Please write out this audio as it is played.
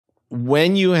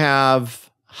when you have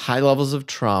high levels of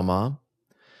trauma,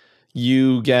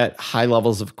 you get high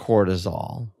levels of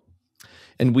cortisol.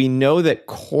 And we know that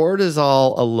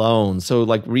cortisol alone, so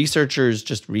like researchers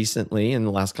just recently in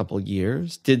the last couple of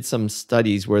years did some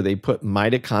studies where they put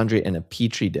mitochondria in a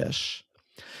petri dish.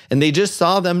 And they just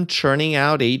saw them churning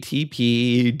out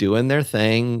ATP, doing their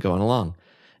thing, going along.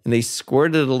 And they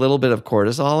squirted a little bit of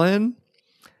cortisol in,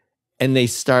 and they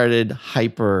started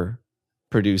hyper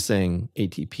producing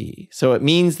ATP. So it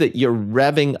means that you're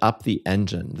revving up the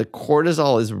engine. The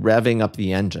cortisol is revving up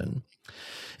the engine.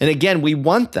 And again, we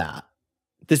want that.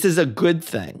 This is a good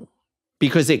thing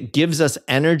because it gives us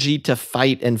energy to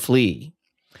fight and flee.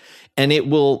 And it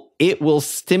will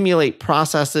stimulate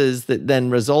processes that then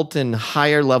result in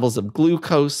higher levels of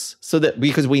glucose, so that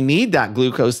because we need that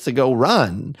glucose to go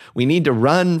run. We need to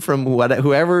run from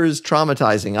whoever is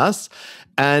traumatizing us.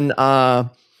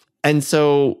 And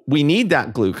so we need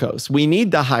that glucose. We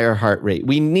need the higher heart rate.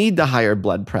 We need the higher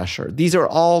blood pressure. These are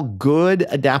all good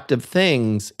adaptive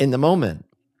things in the moment.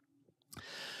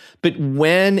 But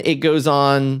when it goes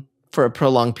on for a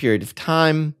prolonged period of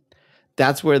time,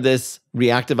 that's where this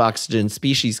reactive oxygen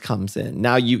species comes in.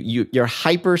 Now you're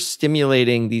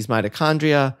hyper-stimulating these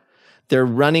mitochondria. They're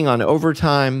running on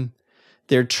overtime.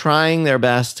 They're trying their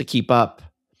best to keep up,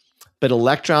 but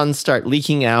electrons start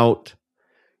leaking out.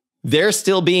 They're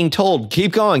still being told,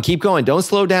 keep going, don't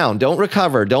slow down, don't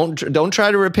recover, don't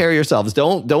try to repair yourselves,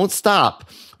 don't stop.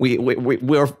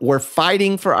 We're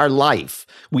fighting for our life.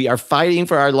 We are fighting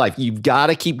for our life. You've got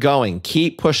to keep going,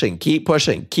 keep pushing, keep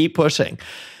pushing, keep pushing.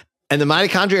 And the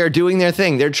mitochondria are doing their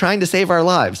thing. They're trying to save our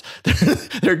lives.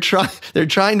 They're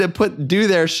trying to do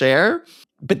their share,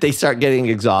 but they start getting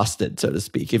exhausted, so to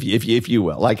speak, if you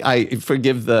will. Like, I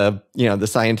forgive the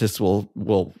scientists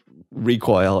will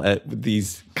recoil at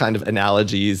these kind of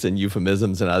analogies and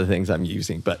euphemisms and other things I'm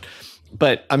using,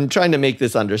 but I'm trying to make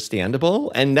this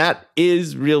understandable, and that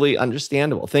is really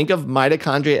understandable. Think of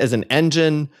mitochondria as an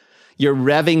engine. You're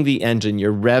revving the engine,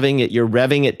 you're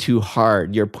revving it too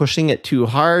hard. You're pushing it too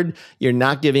hard. You're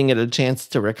not giving it a chance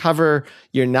to recover.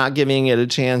 You're not giving it a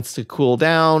chance to cool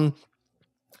down.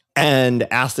 And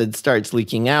acid starts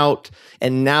leaking out.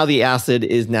 And now the acid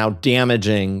is now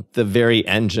damaging the very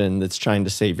engine that's trying to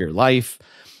save your life.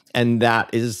 And that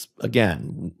is,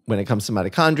 again, when it comes to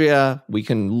mitochondria, we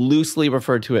can loosely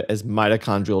refer to it as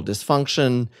mitochondrial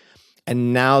dysfunction.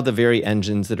 And now the very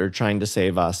engines that are trying to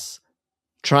save us,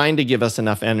 trying to give us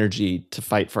enough energy to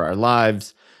fight for our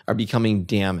lives, are becoming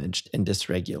damaged and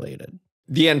dysregulated.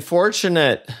 The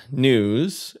unfortunate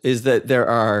news is that there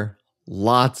are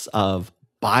lots of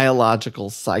biological,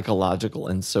 psychological,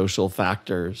 and social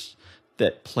factors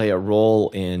that play a role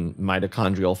in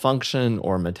mitochondrial function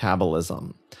or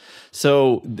metabolism.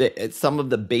 So some of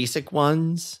the basic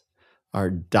ones are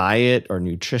diet or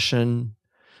nutrition,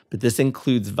 but this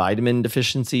includes vitamin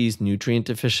deficiencies, nutrient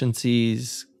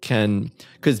deficiencies,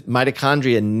 because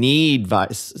mitochondria need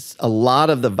a lot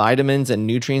of the vitamins and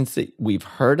nutrients that we've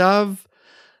heard of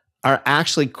are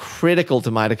actually critical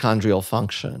to mitochondrial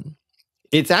function.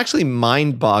 It's actually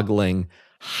mind-boggling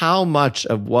how much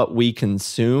of what we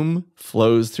consume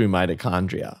flows through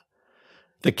mitochondria.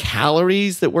 The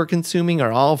calories that we're consuming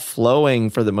are all flowing,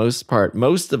 for the most part,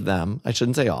 most of them, I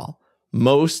shouldn't say all,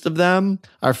 most of them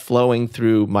are flowing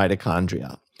through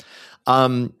mitochondria.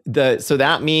 So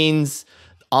that means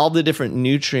all the different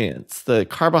nutrients, the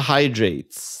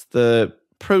carbohydrates, the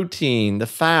protein, the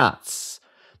fats,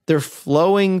 they're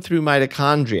flowing through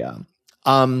mitochondria.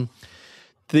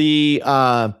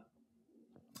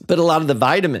 But a lot of the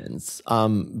vitamins,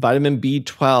 vitamin B12,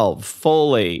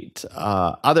 folate,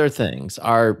 other things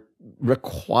are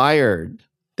required.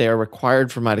 They are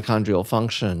required for mitochondrial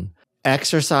function.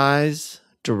 Exercise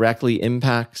directly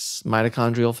impacts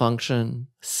mitochondrial function.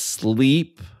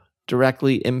 Sleep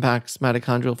directly impacts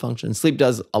mitochondrial function. Sleep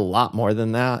does a lot more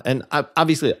than that. And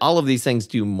obviously, all of these things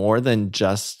do more than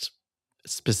just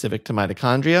specific to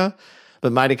mitochondria.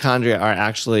 But mitochondria are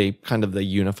actually kind of the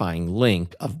unifying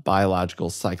link of biological,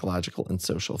 psychological, and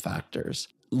social factors.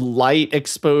 Light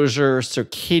exposure,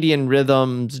 circadian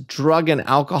rhythms, drug and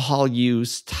alcohol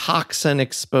use, toxin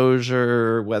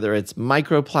exposure, whether it's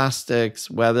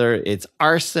microplastics, whether it's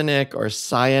arsenic or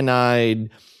cyanide,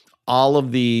 all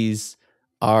of these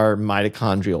are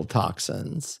mitochondrial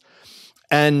toxins.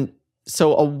 And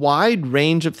so a wide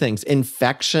range of things,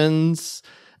 infections.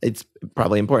 It's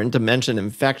probably important to mention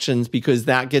infections because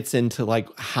that gets into like,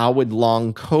 how would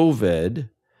long COVID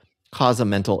cause a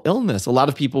mental illness? A lot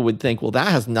of people would think, well, that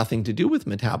has nothing to do with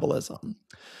metabolism.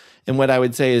 And what I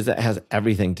would say is that it has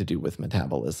everything to do with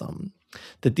metabolism.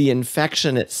 That the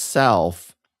infection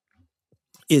itself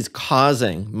is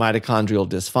causing mitochondrial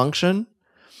dysfunction.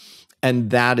 And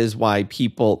that's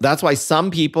why some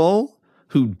people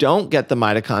who don't get the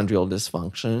mitochondrial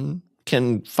dysfunction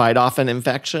can fight off an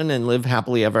infection and live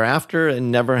happily ever after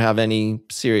and never have any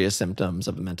serious symptoms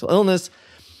of a mental illness.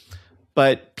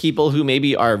 But people who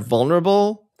maybe are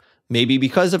vulnerable, maybe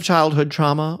because of childhood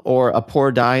trauma or a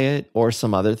poor diet or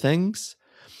some other things,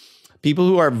 people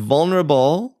who are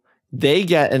vulnerable, they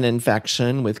get an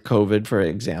infection with COVID, for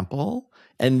example,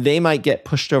 and they might get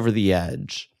pushed over the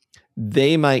edge.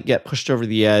 They might get pushed over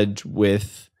the edge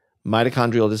with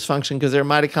mitochondrial dysfunction because their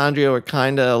mitochondria are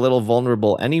kind of a little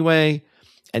vulnerable anyway.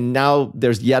 And now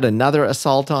there's yet another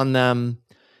assault on them,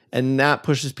 and that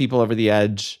pushes people over the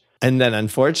edge. And then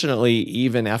unfortunately,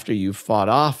 even after you've fought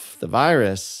off the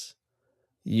virus,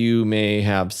 you may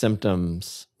have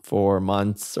symptoms for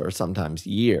months or sometimes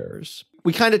years.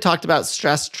 We kind of talked about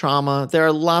stress trauma. There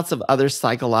are lots of other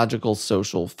psychological,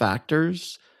 social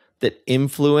factors that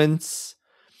influence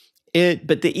it,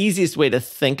 but the easiest way to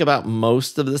think about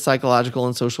most of the psychological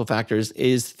and social factors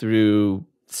is through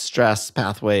stress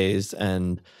pathways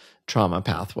and trauma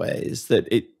pathways,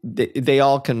 that they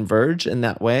all converge in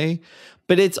that way.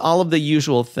 But it's all of the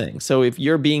usual things. So if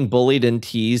you're being bullied and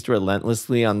teased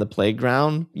relentlessly on the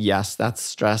playground, yes, that's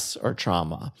stress or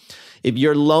trauma. If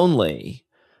you're lonely,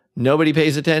 nobody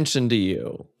pays attention to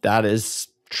you, that is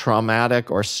traumatic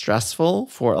or stressful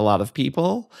for a lot of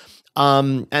people.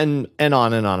 And on and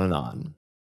on and on.